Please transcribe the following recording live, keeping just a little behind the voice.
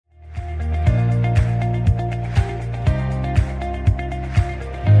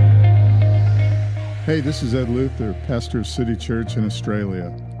Hey, this is Ed Luther, pastor of City Church in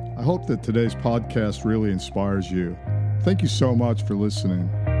Australia. I hope that today's podcast really inspires you. Thank you so much for listening.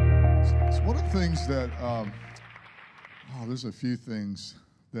 So one of the things that, there's a few things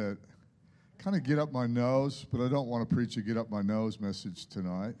that kind of get up my nose, but I don't want to preach a get up my nose message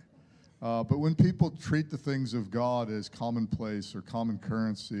tonight. But when people treat the things of God as commonplace or common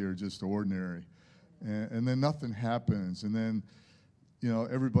currency or just ordinary, and then nothing happens, and then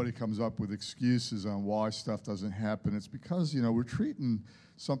everybody comes up with excuses on why stuff doesn't happen. It's because, we're treating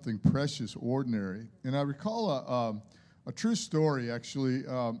something precious ordinary. And I recall a true story, actually,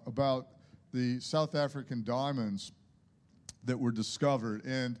 about the South African diamonds that were discovered.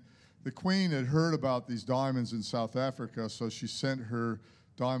 And the Queen had heard about these diamonds in South Africa, so she sent her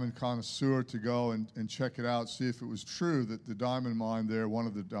diamond connoisseur to go and check it out, see if it was true that the diamond mine there, one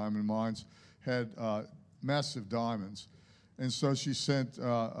of the diamond mines, had massive diamonds. And so she sent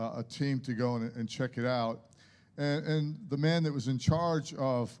a team to go and check it out. And the man that was in charge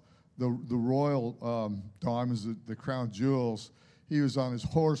of the royal diamonds, the crown jewels, he was on his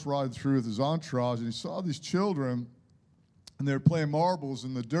horse riding through with his entourage, and he saw these children, and they were playing marbles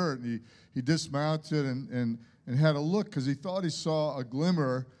in the dirt. And he dismounted and had a look because he thought he saw a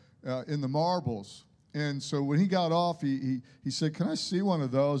glimmer in the marbles. And so when he got off, he said, "Can I see one of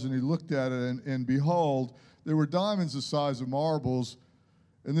those?" And he looked at it, and behold, there were diamonds the size of marbles,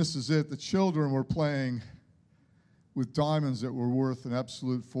 and this is it. The children were playing with diamonds that were worth an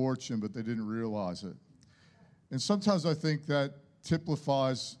absolute fortune, but they didn't realize it. And sometimes I think that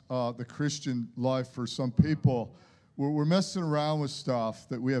typifies the Christian life for some people. We're messing around with stuff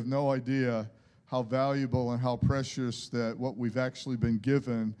that we have no idea how valuable and how precious that what we've actually been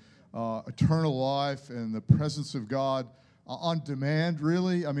given, eternal life and the presence of God on demand,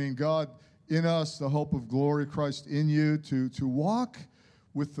 really. I mean, God in us, the hope of glory, Christ in you, to walk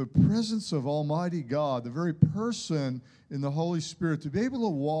with the presence of Almighty God, the very person in the Holy Spirit, to be able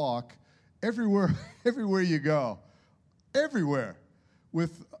to walk everywhere you go, everywhere,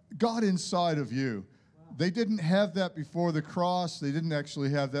 with God inside of you. Wow. They didn't have that before the cross. They didn't actually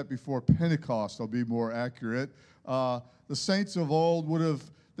have that before Pentecost, I'll be more accurate. The saints of old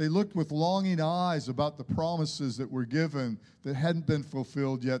they looked with longing eyes about the promises that were given that hadn't been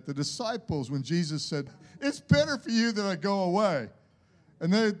fulfilled yet. The disciples, when Jesus said, "It's better for you that I go away."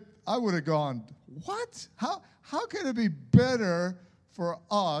 And I would have gone, "What? How can it be better for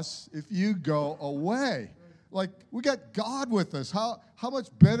us if you go away? Like, we got God with us. How much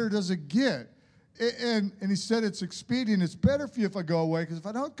better does it get?" And he said, "It's expedient. It's better for you if I go away, because if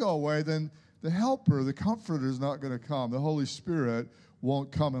I don't go away, then the helper, the comforter is not going to come. The Holy Spirit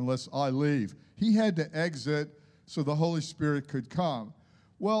won't come unless I leave." He had to exit so the Holy Spirit could come.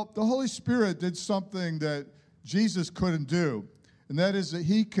 Well, the Holy Spirit did something that Jesus couldn't do, and that is that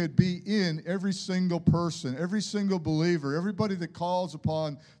he could be in every single person, every single believer, everybody that calls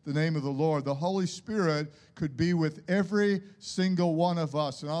upon the name of the Lord. The Holy Spirit could be with every single one of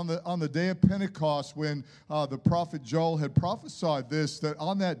us. And on the day of Pentecost, when the prophet Joel had prophesied this, that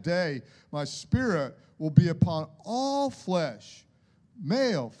on that day, my Spirit will be upon all flesh,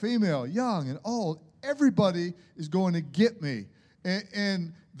 male, female, young, and old. Everybody is going to get me.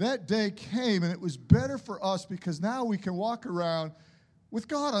 And that day came, and it was better for us because now we can walk around with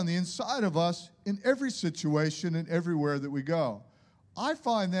God on the inside of us in every situation and everywhere that we go. I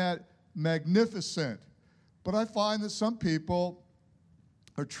find that magnificent, but I find that some people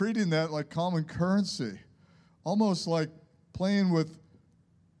are treating that like common currency, almost like playing with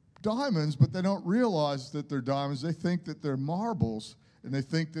diamonds, but they don't realize that they're diamonds. They think that they're marbles. And they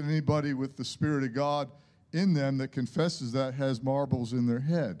think that anybody with the Spirit of God in them that confesses that has marbles in their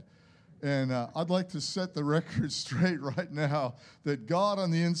head. And I'd like to set the record straight right now that God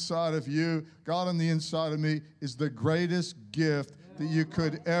on the inside of you, God on the inside of me, is the greatest gift that you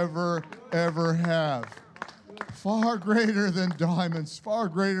could ever have. Far greater than diamonds, far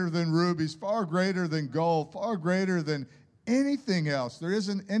greater than rubies, far greater than gold, far greater than anything else. There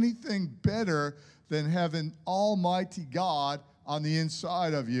isn't anything better than having Almighty God on the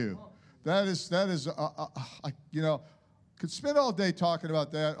inside of you. That is, could spend all day talking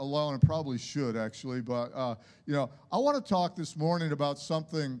about that alone, and probably should actually, but, I want to talk this morning about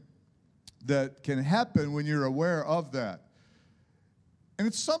something that can happen when you're aware of that. And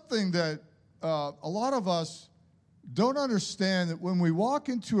it's something that a lot of us don't understand, that when we walk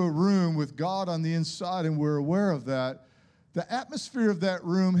into a room with God on the inside and we're aware of that, the atmosphere of that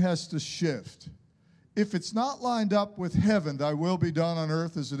room has to shift. If it's not lined up with heaven, thy will be done on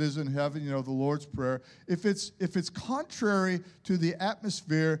earth as it is in heaven, the Lord's Prayer. If it's contrary to the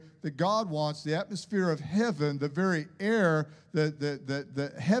atmosphere that God wants, the atmosphere of heaven, the very air,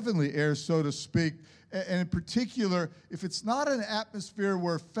 the heavenly air, so to speak, And in particular, if it's not an atmosphere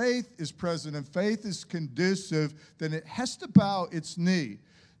where faith is present and faith is conducive, then it has to bow its knee.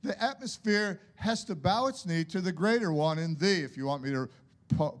 The atmosphere has to bow its knee to the greater one in thee, if you want me to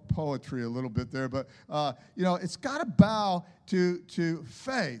poetry a little bit there. But, it's got to bow to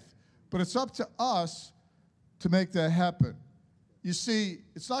faith. But it's up to us to make that happen. You see,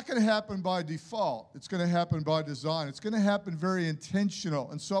 it's not going to happen by default. It's going to happen by design. It's going to happen very intentional.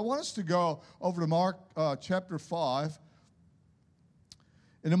 And so I want us to go over to Mark chapter 5.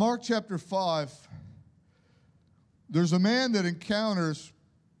 And in Mark chapter 5, there's a man that encounters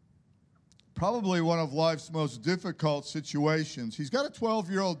probably one of life's most difficult situations. He's got a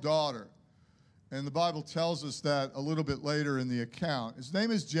 12-year-old daughter. And the Bible tells us that a little bit later in the account. His name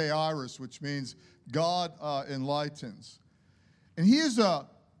is Jairus, which means God enlightens. And he is a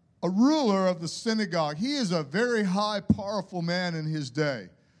ruler of the synagogue. He is a very high, powerful man in his day.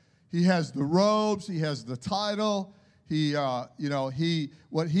 He has the robes. He has the title.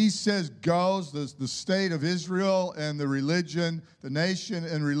 What he says goes. The state of Israel and the religion, the nation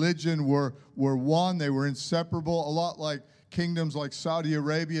and religion were one. They were inseparable. A lot like kingdoms like Saudi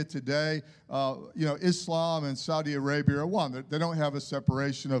Arabia today. Islam and Saudi Arabia are one. They don't have a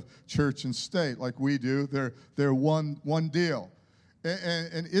separation of church and state like we do. They're one deal.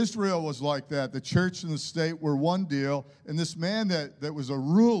 And Israel was like that. The church and the state were one deal. And this man that was a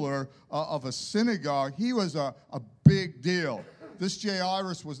ruler of a synagogue, he was a big deal. This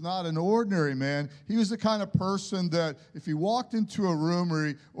Jairus was not an ordinary man. He was the kind of person that if he walked into a room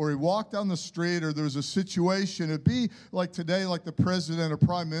or he walked down the street or there was a situation, it'd be like today, like the president or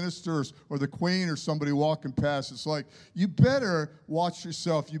prime minister or the queen or somebody walking past. It's like, you better watch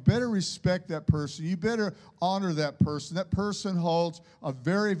yourself. You better respect that person. You better honor that person. That person holds a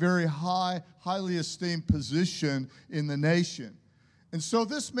very, very highly esteemed position in the nation. And so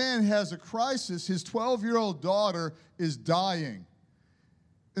this man has a crisis. His 12-year-old daughter is dying.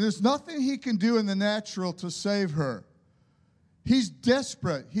 And there's nothing he can do in the natural to save her. He's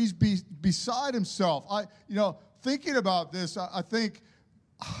desperate. He's beside himself. Thinking about this, I think,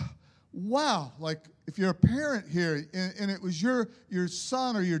 wow, like if you're a parent here and it was your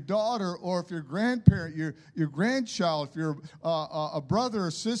son or your daughter, or if you're a grandparent, your grandchild, if you're a brother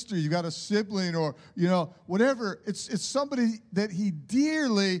or sister, you got a sibling or, whatever, it's somebody that he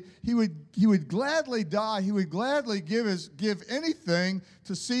would gladly die. He would gladly give anything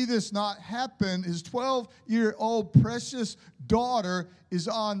to see this not happen. His 12-year-old precious daughter is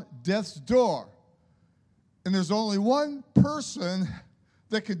on death's door. And there's only one person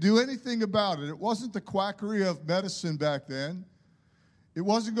that could do anything about it. It wasn't the quackery of medicine back then. It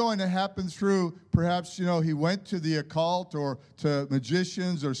wasn't going to happen through, perhaps, he went to the occult or to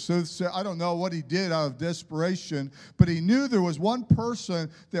magicians or soothsayers. I don't know what he did out of desperation, but he knew there was one person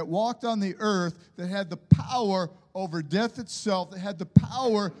that walked on the earth that had the power over death itself, that had the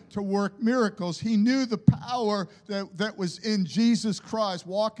power to work miracles. He knew the power that was in Jesus Christ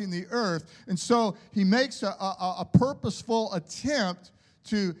walking the earth. And so he makes a purposeful attempt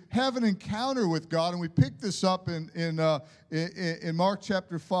to have an encounter with God, and we pick this up in Mark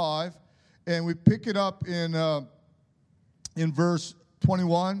chapter 5, and we pick it up in verse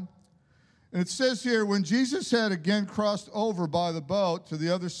 21. And it says here, when Jesus had again crossed over by the boat to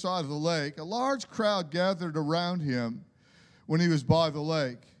the other side of the lake, a large crowd gathered around him when he was by the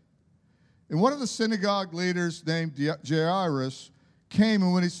lake. And one of the synagogue leaders named Jairus came,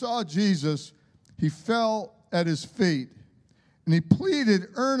 and when he saw Jesus, he fell at his feet. And he pleaded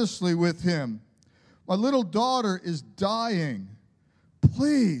earnestly with him, "My little daughter is dying.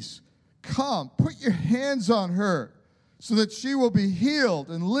 Please come, put your hands on her so that she will be healed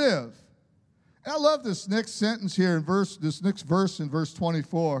and live." And I love this next sentence here this next verse in verse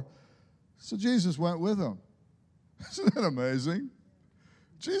 24. So Jesus went with him. Isn't that amazing?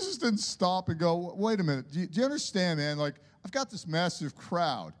 Jesus didn't stop and go, wait a minute. Do you understand, man? Like, I've got this massive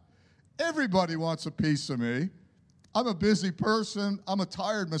crowd. Everybody wants a piece of me. I'm a busy person. I'm a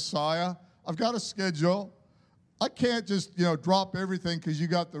tired Messiah. I've got a schedule. I can't just, drop everything because you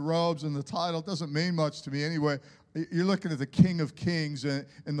got the robes and the title. It doesn't mean much to me anyway. You're looking at the King of Kings and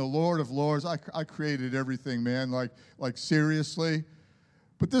the Lord of Lords. I created everything, man, like seriously.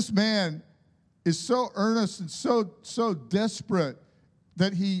 But this man is so earnest and so desperate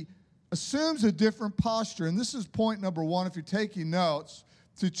that he assumes a different posture. And this is point number one, if you're taking notes.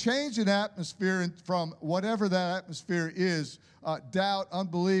 To change an atmosphere from whatever that atmosphere is, doubt,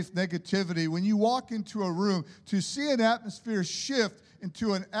 unbelief, negativity, when you walk into a room, to see an atmosphere shift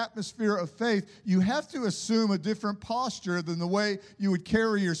into an atmosphere of faith, you have to assume a different posture than the way you would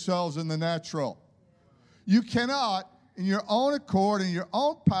carry yourselves in the natural. You cannot in your own accord, in your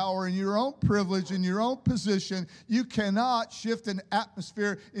own power, in your own privilege, in your own position. You cannot shift an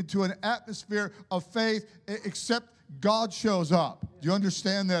atmosphere into an atmosphere of faith except God shows up. Do you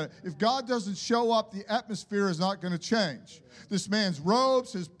understand that? If God doesn't show up, the atmosphere is not going to change. This man's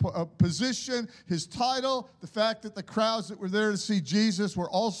robes, his position, his title, the fact that the crowds that were there to see Jesus were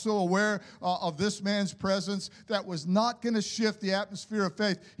also aware of this man's presence, that was not going to shift the atmosphere of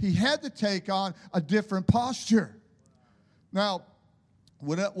faith. He had to take on a different posture. Now,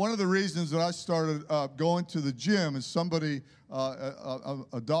 one of the reasons that I started going to the gym is somebody,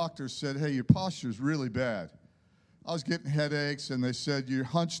 a doctor said, hey, your posture is really bad. I was getting headaches, and they said, you're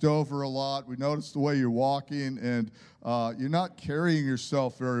hunched over a lot. We noticed the way you're walking, and you're not carrying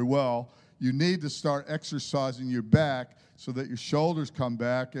yourself very well. You need to start exercising your back so that your shoulders come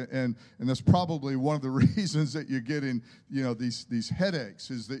back, and that's probably one of the reasons that you're getting, these headaches,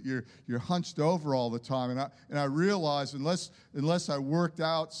 is that you're hunched over all the time. And I realized unless I worked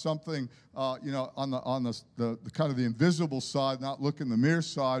out something, on the kind of the invisible side, not look in the mirror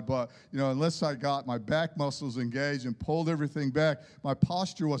side, but unless I got my back muscles engaged and pulled everything back, my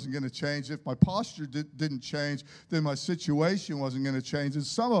posture wasn't going to change. If my posture didn't change, then my situation wasn't going to change. And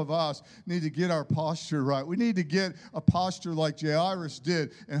some of us need to get our posture right. We need to get a posture like Jairus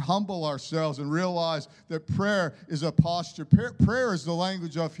did and humble ourselves and realize that prayer is a posture. Prayer is the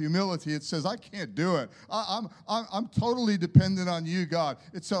language of humility. It says, I can't do it. I'm totally dependent on you, God.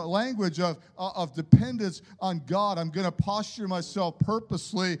 It's a language of dependence on God. I'm going to posture myself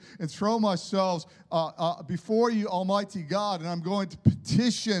purposely and throw myself before you, Almighty God, and I'm going to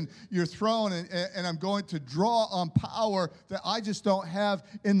petition your throne, and I'm going to draw on power that I just don't have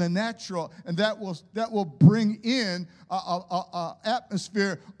in the natural, and that will bring in a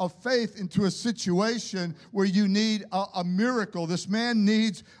atmosphere of faith into a situation where you need a miracle. This man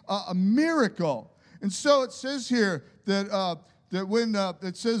needs a miracle. And so it says here that when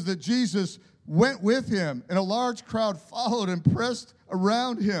it says that Jesus went with him, and a large crowd followed and pressed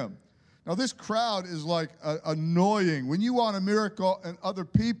around him. Now, this crowd is like annoying. When you want a miracle and other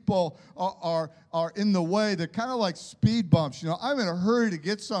people are in the way, they're kind of like speed bumps. I'm in a hurry to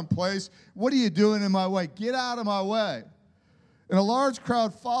get someplace. What are you doing in my way? Get out of my way. And a large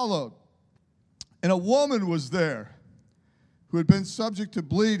crowd followed. And a woman was there who had been subject to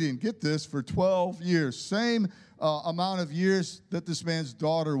bleeding, get this, for 12 years. Same amount of years that this man's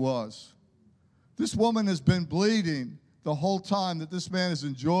daughter was. This woman has been bleeding the whole time that this man has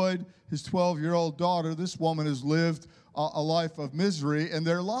enjoyed his 12-year-old daughter. This woman has lived a life of misery, and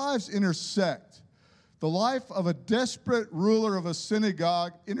their lives intersect. The life of a desperate ruler of a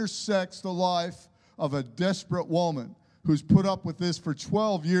synagogue intersects the life of a desperate woman who's put up with this for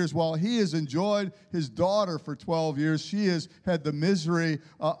 12 years. While he has enjoyed his daughter for 12 years, she has had the misery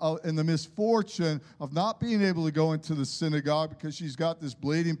and the misfortune of not being able to go into the synagogue because she's got this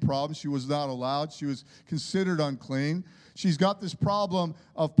bleeding problem. She was not allowed. She was considered unclean. She's got this problem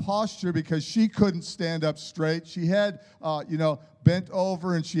of posture because she couldn't stand up straight. She had, bent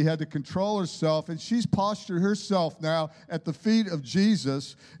over, and she had to control herself, and she's postured herself now at the feet of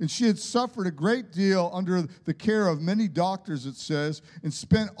Jesus, and she had suffered a great deal under the care of many doctors, it says, and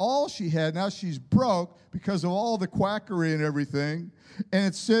spent all she had. Now she's broke because of all the quackery and everything, and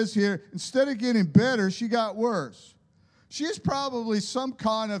it says here, instead of getting better, she got worse. She is probably some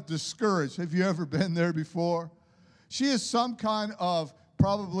kind of discouraged. Have you ever been there before? She is some kind of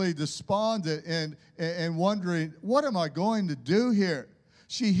probably despondent and wondering, what am I going to do here?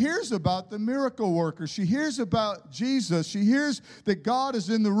 She hears about the miracle worker. She hears about Jesus. She hears that God is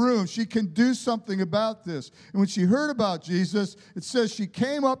in the room. She can do something about this. And when she heard about Jesus, it says she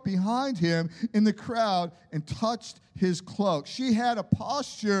came up behind him in the crowd and touched his cloak. She had a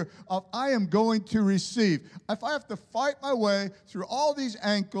posture of, I am going to receive. If I have to fight my way through all these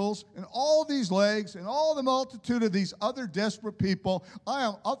ankles and all these legs and all the multitude of these other desperate people, I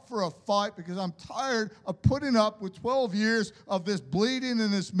am up for a fight because I'm tired of putting up with 12 years of this bleeding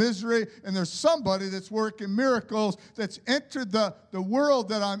and this misery, and there's somebody that's working miracles that's entered the world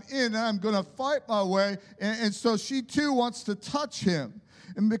that I'm in, and I'm going to fight my way. And so she too wants to touch him.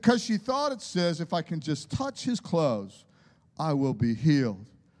 And because she thought, it says, if I can just touch his clothes, I will be healed.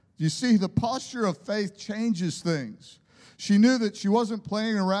 You see, the posture of faith changes things. She knew that she wasn't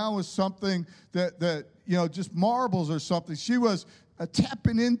playing around with something that just marbles or something. She was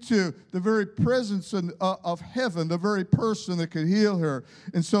tapping into the very presence of heaven, the very person that could heal her.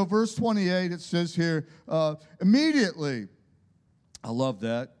 And so verse 28, it says here, immediately, I love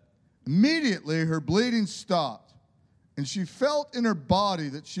that, immediately her bleeding stopped. And she felt in her body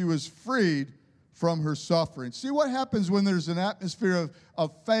that she was freed from her suffering. See what happens when there's an atmosphere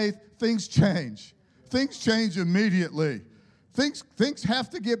of faith? Things change. things change immediately. Things have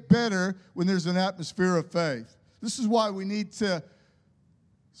to get better when there's an atmosphere of faith. This is why we need to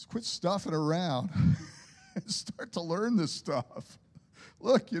quit stuffing around and start to learn this stuff.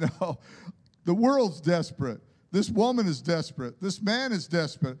 Look, the world's desperate. This woman is desperate. This man is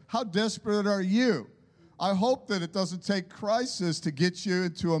desperate. How desperate are you? I hope that it doesn't take crisis to get you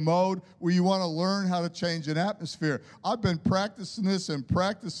into a mode where you want to learn how to change an atmosphere. I've been practicing this,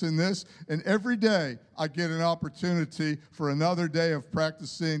 and every day I get an opportunity for another day of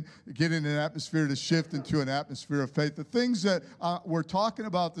practicing, getting an atmosphere to shift into an atmosphere of faith. The things that we're talking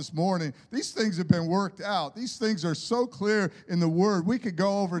about this morning, these things have been worked out. These things are so clear in the Word. We could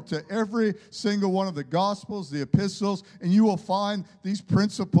go over to every single one of the Gospels, the epistles, and you will find these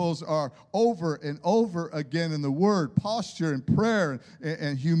principles are over and over again in the Word. Posture and prayer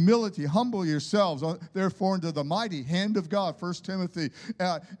and humility. Humble yourselves, therefore, into the mighty hand of God, 1 Timothy.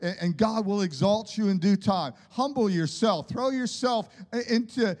 And God will exalt you in due time. Humble yourself. Throw yourself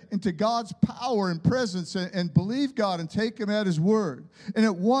into God's power and presence and believe God and take Him at His word. And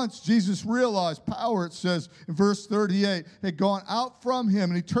at once, Jesus realized power, it says in verse 38, had gone out from Him.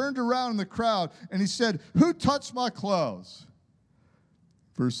 And He turned around in the crowd and He said, "Who touched my clothes?"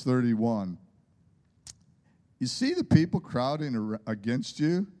 Verse 31. You see the people crowding against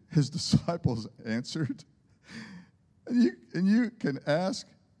you? His disciples answered. And you can ask,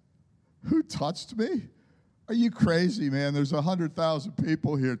 "Who touched me?" Are you crazy, man? There's 100,000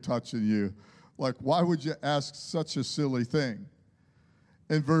 people here touching you. Like, why would you ask such a silly thing?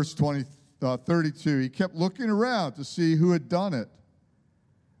 In verse 32, He kept looking around to see who had done it.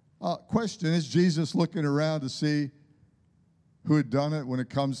 Question, is Jesus looking around to see who had done it when it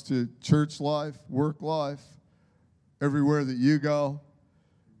comes to church life, work life, everywhere that you go?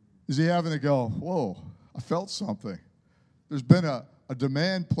 Is He having to go, whoa, I felt something. There's been a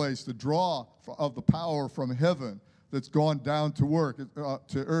demand placed, a draw of the power from heaven that's gone down to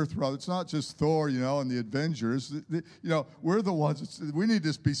earth, rather. It's not just Thor, and the Avengers. We're the ones, we need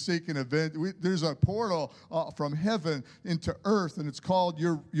to be seeking there's a portal from heaven into earth, and it's called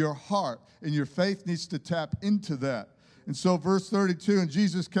your heart, and your faith needs to tap into that. And so verse 32, and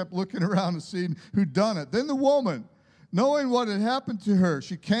Jesus kept looking around to see who'd done it. Then the woman, knowing what had happened to her,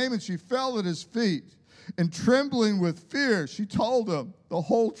 she came and she fell at His feet. And trembling with fear, she told Him the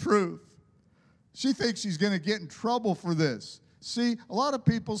whole truth. She thinks she's going to get in trouble for this. See, a lot of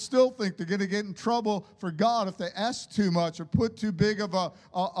people still think they're going to get in trouble for God if they ask too much or put too big of a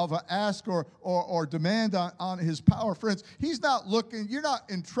ask or demand on His power. Friends, He's not looking, you're not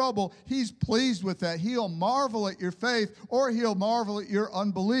in trouble. He's pleased with that. He'll marvel at your faith, or He'll marvel at your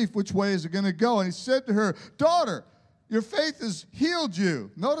unbelief. Which way is it going to go? And He said to her, "Daughter, your faith has healed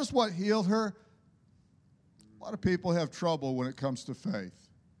you." Notice what healed her. A lot of people have trouble when it comes to faith.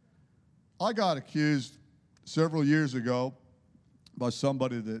 I got accused several years ago by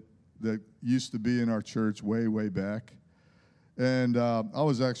somebody that used to be in our church way, way back. And I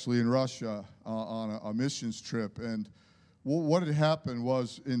was actually in Russia on a missions trip. And what had happened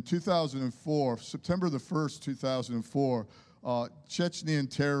was in 2004, September the 1st, 2004, Chechnyan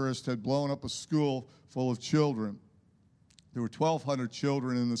terrorists had blown up a school full of children. There were 1,200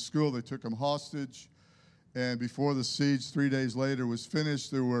 children in the school. They took them hostage. And before the siege, 3 days later, was finished,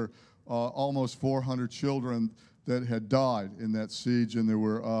 there were almost 400 children that had died in that siege, and there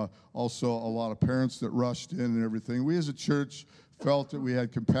were also a lot of parents that rushed in and everything. We as a church felt that we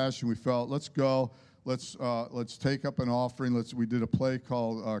had compassion. We felt, let's go, let's take up an offering. We did a play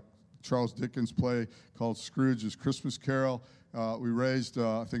called, Charles Dickens' play called Scrooge's Christmas Carol. We raised,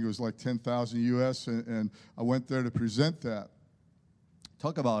 I think it was like 10,000 U.S., and I went there to present that.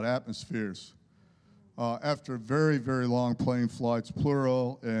 Talk about atmospheres. After very, very long plane flights,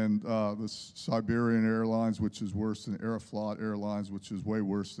 plural, and the Siberian Airlines, which is worse than Aeroflot Airlines, which is way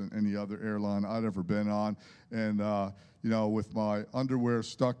worse than any other airline I'd ever been on, and with my underwear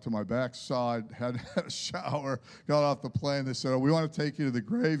stuck to my backside, had a shower, got off the plane. They said, "Oh, we want to take you to the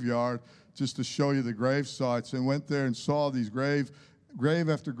graveyard just to show you the grave sites," and went there and saw these grave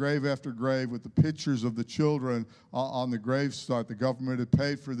after grave after grave with the pictures of the children on the grave site. The government had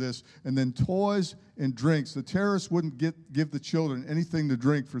paid for this. And then toys and drinks. The terrorists wouldn't give the children anything to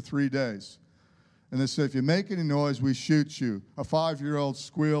drink for 3 days. And they said, if you make any noise, we shoot you. A 5-year-old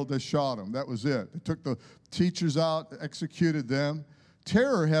squealed, they shot him. That was it. They took the teachers out, executed them.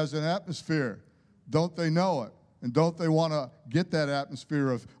 Terror has an atmosphere. Don't they know it? And don't they want to get that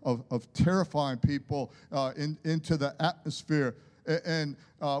atmosphere of terrifying people into the atmosphere? And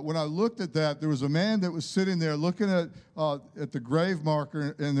when I looked at that, there was a man that was sitting there looking at the grave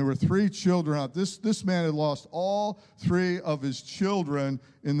marker, and there were 3 children out. This man had lost all 3 of his children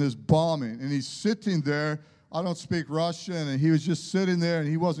in this bombing, and he's sitting there. I don't speak Russian, and he was just sitting there, and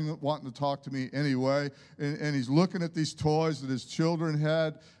he wasn't wanting to talk to me anyway. And he's looking at these toys that his children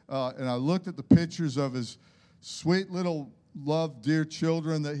had, and I looked at the pictures of his sweet little loved dear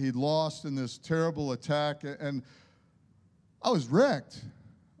children that he'd lost in this terrible attack, and I was wrecked.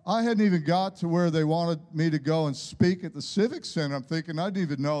 I hadn't even got to where they wanted me to go and speak at the Civic Center. I'm thinking, I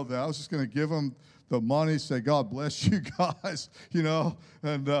didn't even know that. I was just going to give them the money, say, God bless you guys,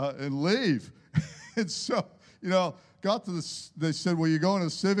 and leave. And so, got to this, they said, well, you're going to the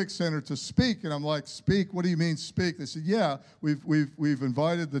Civic Center to speak. And I'm like, speak? What do you mean speak? They said, yeah, we've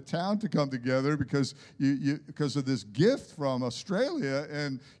invited the town to come together because because of this gift from Australia.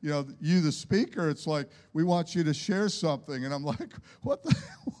 And, you, the speaker, it's like, we want you to share something. And I'm like, what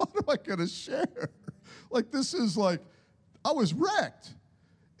am I going to share? Like, this is like, I was wrecked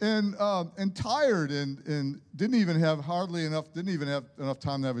and tired and didn't even have enough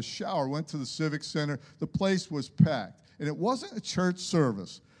time to have a shower. Went to the Civic Center. The place was packed. And it wasn't a church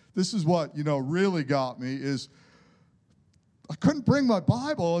service. This is what, really got me is I couldn't bring my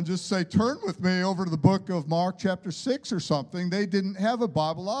Bible and just say, turn with me over to the book of Mark chapter 6 or something. They didn't have a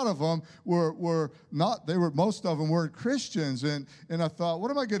Bible. A lot of them were not, most of them weren't Christians. And I thought,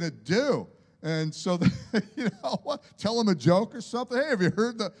 what am I going to do? And so, tell them a joke or something. Hey, have you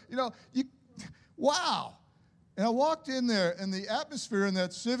heard wow. And I walked in there, and the atmosphere in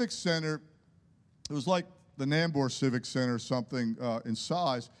that Civic Center, it was like the Nambour Civic Center or something in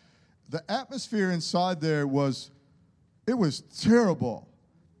size. The atmosphere inside there was terrible.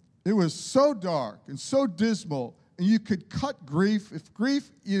 It was so dark and so dismal, and you could cut grief.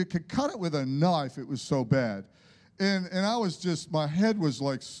 You could cut it with a knife. It was so bad. And I was just, my head was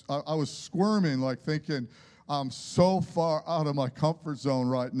like, I was squirming, like thinking, I'm so far out of my comfort zone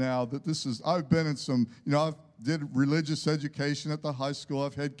right now that I've been in some, I've did religious education at the high school.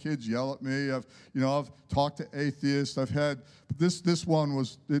 I've had kids yell at me. I've talked to atheists. I've had, this one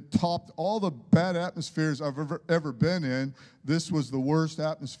it topped all the bad atmospheres I've ever been in. This was the worst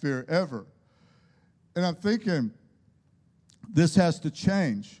atmosphere ever. And I'm thinking, this has to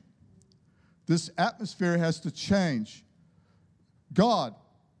change. This atmosphere has to change. God,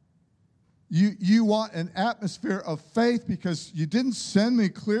 you want an atmosphere of faith because you didn't send me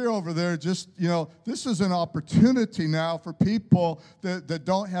clear over there. Just, this is an opportunity now for people that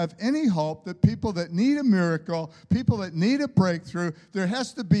don't have any hope, that people that need a miracle, people that need a breakthrough. There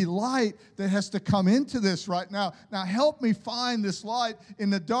has to be light that has to come into this right now. Now help me find this light in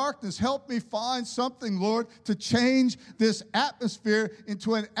the darkness. Help me find something, Lord, to change this atmosphere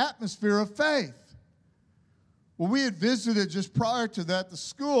into an atmosphere of faith. Well, we had visited just prior to that the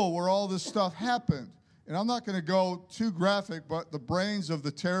school where all this stuff happened. And I'm not going to go too graphic, but the brains of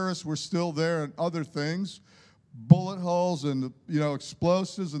the terrorists were still there and other things. Bullet holes and,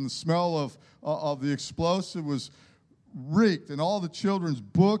 explosives, and the smell of the explosive was reeked. And all the children's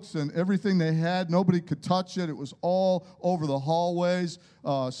books and everything they had, nobody could touch it. It was all over the hallways.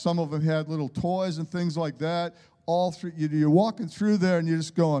 Some of them had little toys and things like that. All through, you're walking through there and you're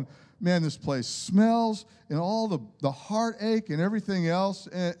just going, man, this place smells, and all the heartache and everything else,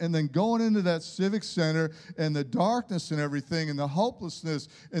 and then going into that Civic Center and the darkness and everything and the hopelessness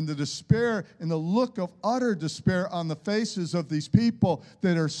and the despair and the look of utter despair on the faces of these people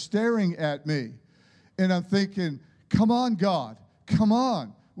that are staring at me. And I'm thinking, come on, God, come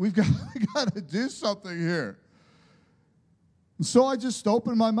on. we got to do something here. And so I just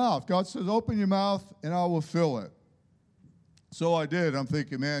opened my mouth. God says, open your mouth and I will fill it. So I did. I'm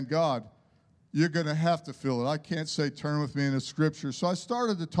thinking, man, God, you're going to have to fill it. I can't say turn with me in the scripture. So I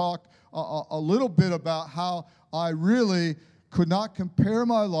started to talk a little bit about how I really could not compare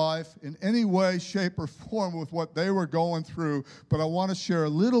my life in any way, shape, or form with what they were going through, but I want to share a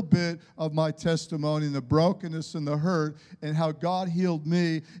little bit of my testimony and the brokenness and the hurt and how God healed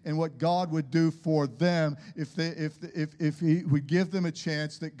me and what God would do for them if He would give them a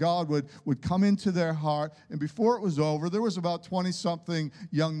chance, that God would come into their heart. And before it was over, there was about 20-something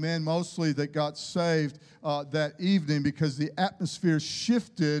young men mostly that got saved that evening, because the atmosphere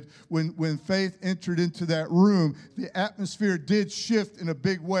shifted when faith entered into that room. The atmosphere did shift in a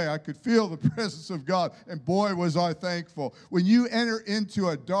big way. I could feel the presence of God, and boy, was I thankful. When you enter into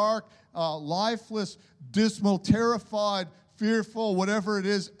a dark, lifeless, dismal, terrified, fearful, whatever it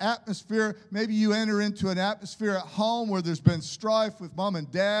is, atmosphere. Maybe you enter into an atmosphere at home where there's been strife with mom and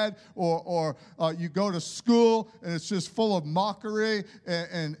dad, or you go to school and it's just full of mockery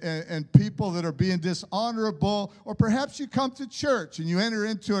and people that are being dishonorable. Or perhaps you come to church and you enter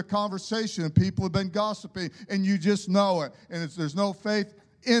into a conversation and people have been gossiping and you just know it, and there's no faith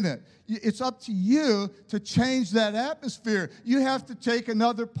in it. It's up to you to change that atmosphere. You have to take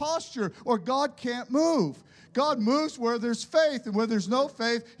another posture, or God can't move. God moves where there's faith, and where there's no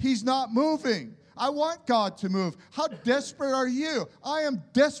faith, He's not moving. I want God to move. How desperate are you? I am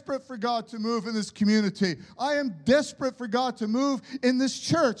desperate for God to move in this community. I am desperate for God to move in this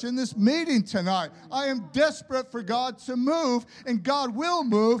church, in this meeting tonight. I am desperate for God to move, and God will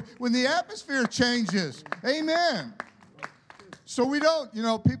move when the atmosphere changes. Amen. So we don't,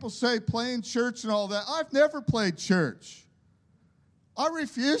 people say playing church and all that. I've never played church. I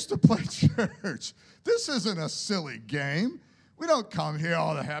refuse to play church. This isn't a silly game. We don't come here,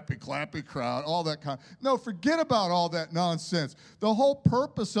 all the happy, clappy crowd, all that kind. No, forget about all that nonsense. The whole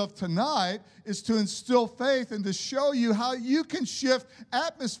purpose of tonight is to instill faith and to show you how you can shift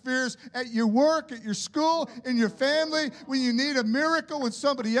atmospheres at your work, at your school, in your family, when you need a miracle, when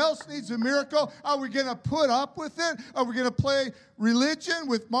somebody else needs a miracle. Are we going to put up with it? Are we going to play religion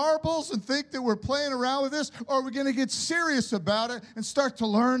with marbles and think that we're playing around with this? Or are we going to get serious about it and start to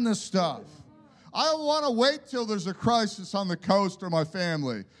learn this stuff? I don't want to wait till there's a crisis on the coast or my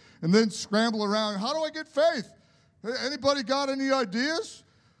family and then scramble around. How do I get faith? Anybody got any ideas?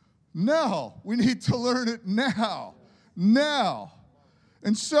 No. We need to learn it now. Now.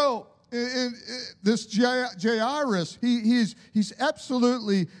 And so this Jairus, he's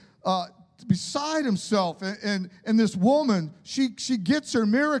absolutely beside himself, and this woman, she gets her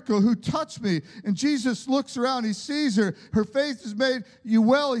miracle. Who touched me? And Jesus looks around, he sees her faith has made you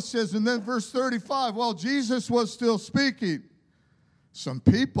well, he says. And then verse 35, while Jesus was still speaking, some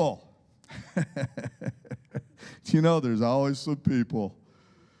people there's always some people,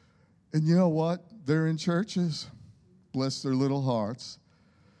 and you know what, they're in churches, bless their little hearts.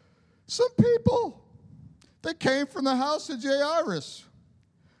 Some people, they came from the house of Jairus,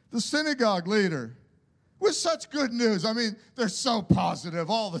 the synagogue leader, with such good news. I mean, they're so positive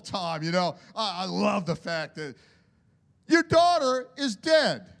all the time, I love the fact that your daughter is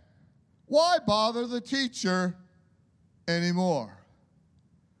dead. Why bother the teacher anymore?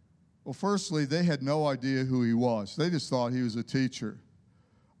 Well, firstly, they had no idea who he was. They just thought he was a teacher.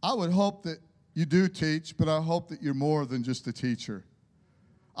 I would hope that you do teach, but I hope that you're more than just a teacher.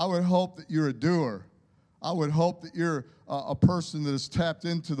 I would hope that you're a doer. I would hope that you're a person that is tapped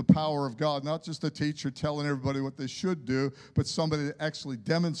into the power of God, not just a teacher telling everybody what they should do, but somebody that actually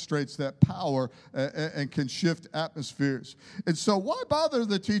demonstrates that power and can shift atmospheres. And so why bother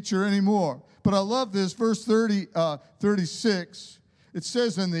the teacher anymore? But I love this, verse 36. It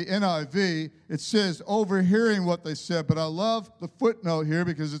says in the NIV, it says, overhearing what they said. But I love the footnote here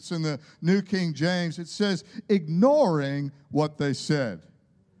because it's in the New King James. It says, ignoring what they said.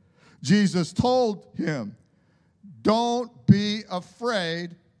 Jesus told him, don't be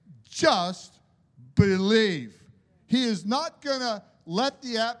afraid, just believe. He is not going to let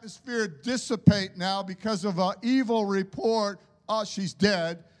the atmosphere dissipate now because of an evil report. Oh, she's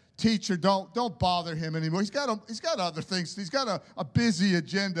dead. Teacher, don't bother him anymore. He's got other things. He's got a busy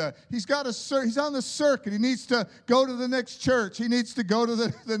agenda. He's on the circuit. He needs to go to the next church. He needs to go to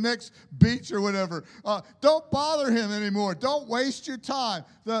the next beach or whatever. Don't bother him anymore. Don't waste your time.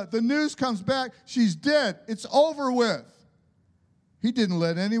 The news comes back. She's dead. It's over with. He didn't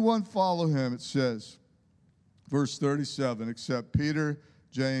let anyone follow him, it says. Verse 37, except Peter,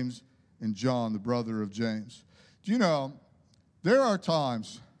 James, and John, the brother of James. Do you know, there are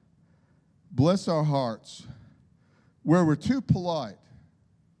times, bless our hearts, where we're too polite.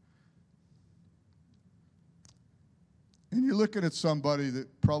 And you're looking at somebody that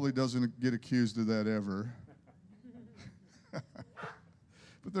probably doesn't get accused of that ever.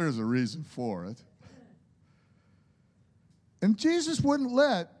 But there's a reason for it. And Jesus wouldn't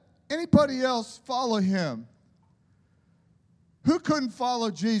let anybody else follow him. Who couldn't follow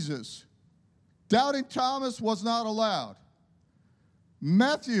Jesus? Doubting Thomas was not allowed.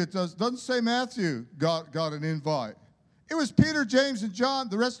 Matthew, it doesn't say Matthew got an invite. It was Peter, James, and John.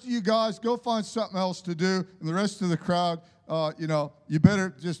 The rest of you guys, go find something else to do. And the rest of the crowd, you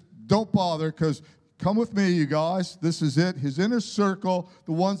better just don't bother, because come with me, you guys. This is it. His inner circle,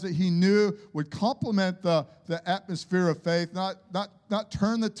 the ones that he knew would complement the atmosphere of faith, not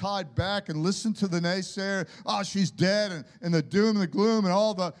turn the tide back and listen to the naysayer. Oh, she's dead, and the doom and the gloom and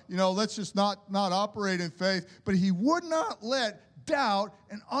all the, let's just not operate in faith. But he would not let doubt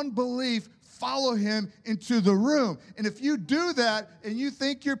and unbelief follow him into the room. And if you do that and you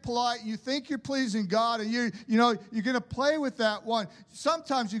think you're polite, you think you're pleasing God, and you're going to play with that one,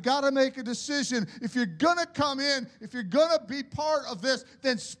 sometimes you got to make a decision. If you're going to come in, if you're going to be part of this,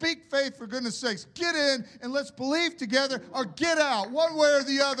 then speak faith, for goodness sakes. Get in and let's believe together, or get out, one way or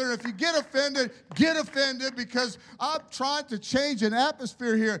the other. If you get offended, because I'm trying to change an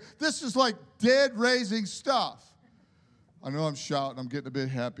atmosphere here. This is like dead raising stuff. I know I'm shouting. I'm getting a bit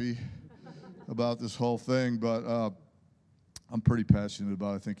happy about this whole thing, but I'm pretty passionate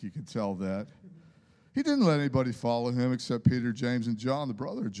about it. I think you can tell that. He didn't let anybody follow him except Peter, James, and John, the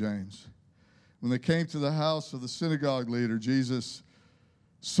brother of James. When they came to the house of the synagogue leader, Jesus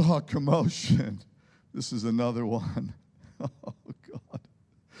saw a commotion. This is another one. Oh, God.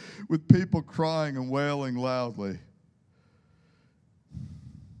 With people crying and wailing loudly.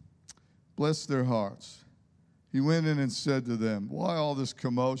 Bless their hearts. He went in and said to them, why all this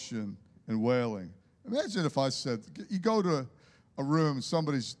commotion and wailing? Imagine if I said, you go to a room and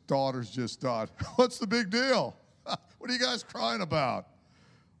somebody's daughter's just died. What's the big deal? What are you guys crying about?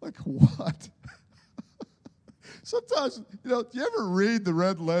 Like, what? Sometimes, do you ever read the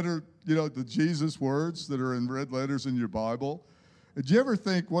red letter, the Jesus words that are in red letters in your Bible? Did you ever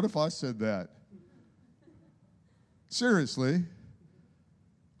think, what if I said that? Seriously?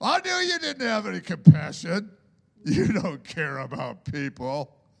 I knew you didn't have any compassion. You don't care about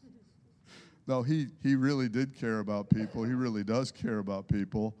people. No, he really did care about people. He really does care about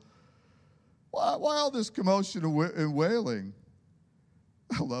people. Why all this commotion and wailing?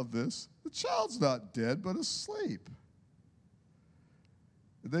 I love this. The child's not dead, but asleep.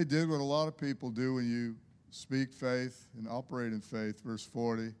 They did what a lot of people do when you speak faith and operate in faith. Verse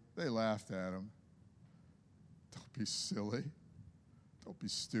 40, they laughed at him. Don't be silly. Don't be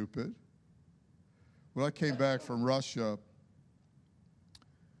stupid. When I came back from Russia,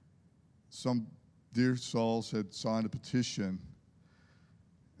 some dear souls had signed a petition,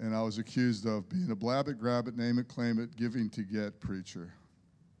 and I was accused of being a blab it, grab it, name it, claim it, giving to get preacher.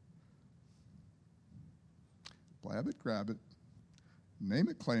 Blab it, grab it, name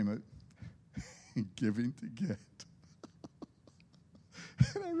it, claim it, giving to get.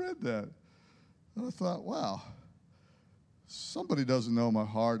 And I read that, and I thought, wow, somebody doesn't know my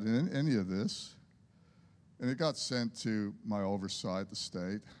heart in any of this. And it got sent to my oversight, the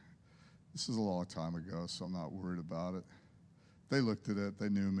state. This is a long time ago, so I'm not worried about it. They looked at it. They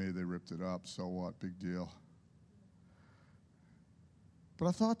knew me. They ripped it up. So what? Big deal. But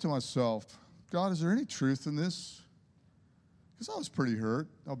I thought to myself, God, is there any truth in this? Because I was pretty hurt,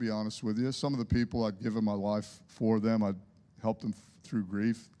 I'll be honest with you. Some of the people I'd given my life for them, I'd helped them through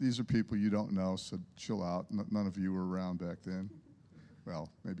grief. These are people you don't know, so chill out. None of you were around back then.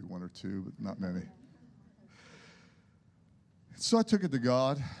 Well, maybe one or two, but not many. So I took it to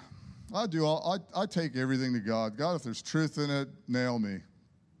God. I take everything to God. God, if there's truth in it, nail me.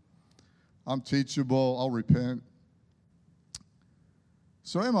 I'm teachable. I'll repent.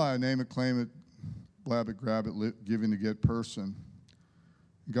 So am I a name it, claim it, blab it, grab it, giving to get person?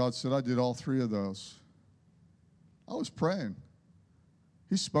 God said, I did all three of those. I was praying.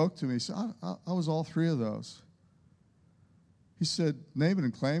 He spoke to me. He said, I was all three of those. He said, name it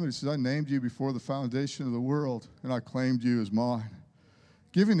and claim it. He said, I named you before the foundation of the world, and I claimed you as mine.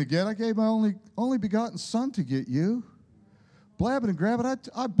 Giving to get, I gave my only begotten son to get you. Blab it and grab it.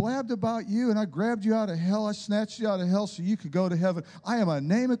 I blabbed about you, and I grabbed you out of hell. I snatched you out of hell so you could go to heaven. I am a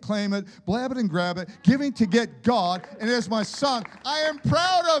name it, claim it, blab it and grab it, giving to get God, and as my son, I am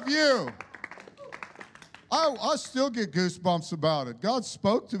proud of you. I still get goosebumps about it. God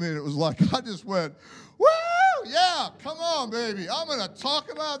spoke to me, and it was like I just went, woo! Yeah, come on, baby. I'm going to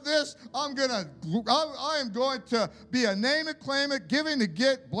talk about this. I am going to be a name it, claim it, giving to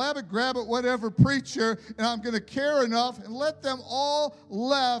get, blab it, grab it, whatever preacher, and I'm going to care enough and let them all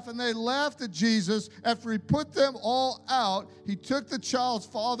laugh. And they laughed at Jesus. After he put them all out, he took the child's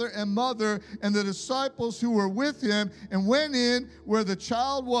father and mother and the disciples who were with him and went in where the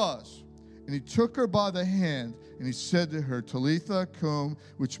child was. And he took her by the hand, and he said to her, Talitha cum,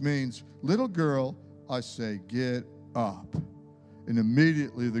 which means, little girl, I say, get up. And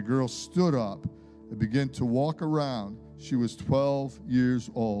immediately the girl stood up and began to walk around. She was 12 years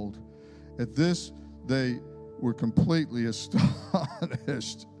old. At this, they were completely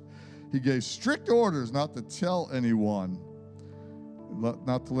astonished. He gave strict orders not to tell anyone,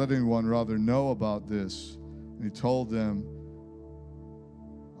 not to let anyone rather know about this. And he told them,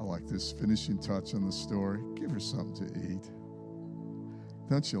 I like this finishing touch on the story. Give her something to eat.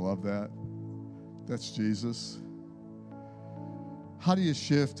 Don't you love that? That's Jesus. How do you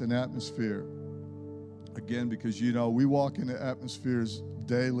shift an atmosphere? Again, because, you know, we walk into atmospheres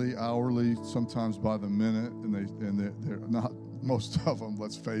daily, hourly, sometimes by the minute, and they're not, most of them,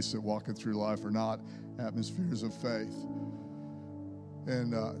 let's face it, walking through life are not atmospheres of faith.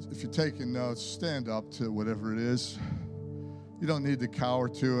 And if you're taking notes, stand up to whatever it is. You don't need to cower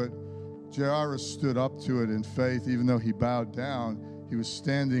to it. Jairus stood up to it in faith, even though he bowed down. He was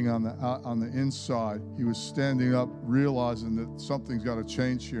standing on the inside. He was standing up, realizing that something's got to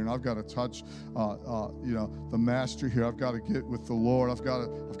change here, and I've got to touch, the master here. I've got to get with the Lord. I've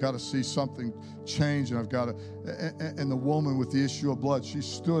got to see something change, and I've got to. And the woman with the issue of blood, she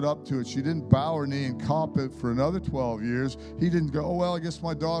stood up to it. She didn't bow her knee and cop it for another 12 years. He didn't go, oh well, I guess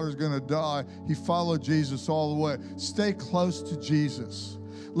my daughter's going to die. He followed Jesus all the way. Stay close to Jesus.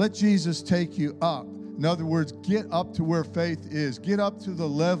 Let Jesus take you up. In other words, get up to where faith is. Get up to the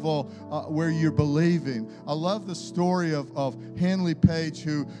level where you're believing. I love the story of Handley Page,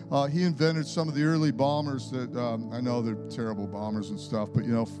 who he invented some of the early bombers that I know they're terrible bombers and stuff, but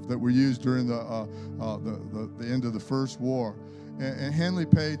you know that were used during the end of the First War. And Handley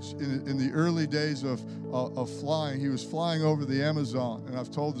Page, in the early days of flying, he was flying over the Amazon. And I've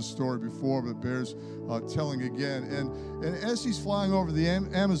told this story before, but it bears telling again. And as he's flying over the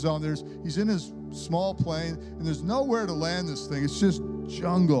Amazon, he's in his small plane, and there's nowhere to land this thing. It's just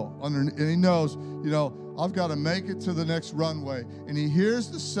jungle. And he knows, I've got to make it to the next runway. And he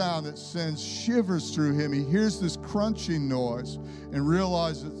hears the sound that sends shivers through him. He hears this crunching noise and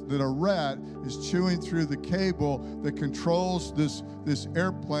realizes that a rat is chewing through the cable that controls this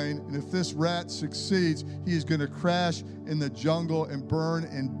airplane. And if this rat succeeds, he is going to crash in the jungle and burn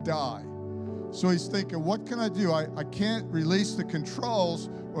and die. So he's thinking, what can I do? I can't release the controls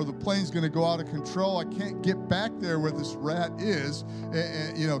or the plane's going to go out of control. I can't get back there where this rat is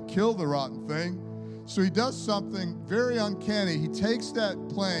and kill the rotten thing. So he does something very uncanny. He takes that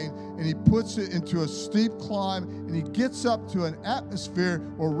plane and he puts it into a steep climb, and he gets up to an atmosphere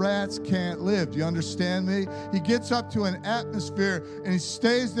where rats can't live. Do you understand me? He gets up to an atmosphere and he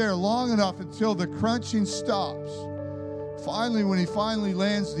stays there long enough until the crunching stops. Finally, when he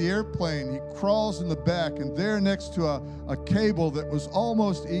lands the airplane, he crawls in the back, and there next to a cable that was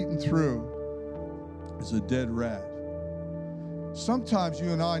almost eaten through is a dead rat. Sometimes you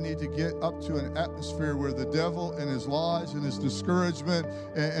and I need to get up to an atmosphere where the devil and his lies and his discouragement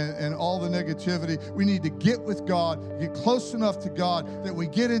and all the negativity, we need to get with God, get close enough to God that we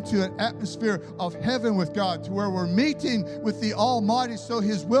get into an atmosphere of heaven with God, to where we're meeting with the Almighty, so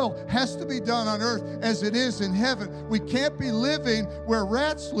His will has to be done on earth as it is in heaven. We can't be living where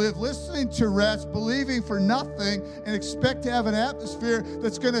rats live, listening to rats, believing for nothing, and expect to have an atmosphere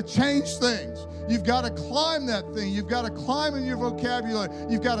that's going to change things. You've got to climb that thing. You've got to climb in your vocabulary.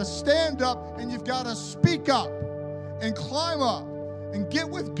 You've got to stand up, and you've got to speak up and climb up and get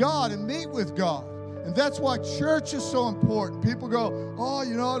with God and meet with God. And that's why church is so important. People go, oh,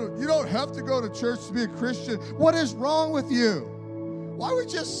 you don't have to go to church to be a Christian. What is wrong with you? Why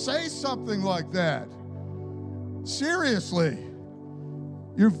would you just say something like that? Seriously.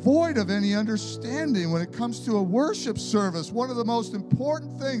 You're void of any understanding when it comes to a worship service. One of the most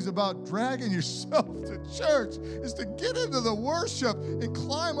important things about dragging yourself to church is to get into the worship and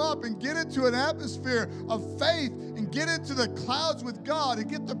climb up and get into an atmosphere of faith and get into the clouds with God and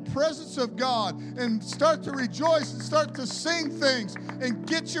get the presence of God and start to rejoice and start to sing things and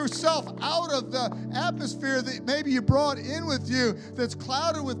get yourself out of the atmosphere that maybe you brought in with you that's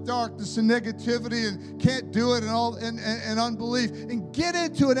clouded with darkness and negativity and can't do it and unbelief, and get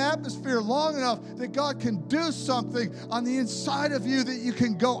into an atmosphere long enough that God can do something on the inside of you, that you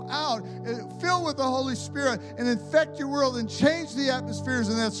can go out and fill with the Holy Spirit and infect your world and change the atmospheres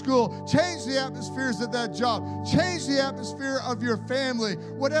in that school, change the atmospheres at that job, change the atmosphere of your family.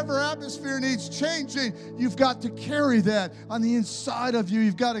 Whatever atmosphere needs changing, you've got to carry that on the inside of you.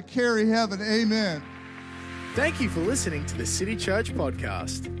 You've got to carry heaven. Amen. Thank you for listening to the City Church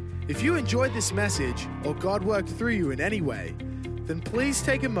podcast. If you enjoyed this message or God worked through you in any way, then please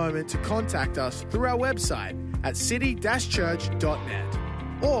take a moment to contact us through our website at city-church.net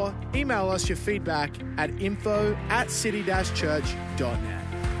or email us your feedback at info@city-church.net.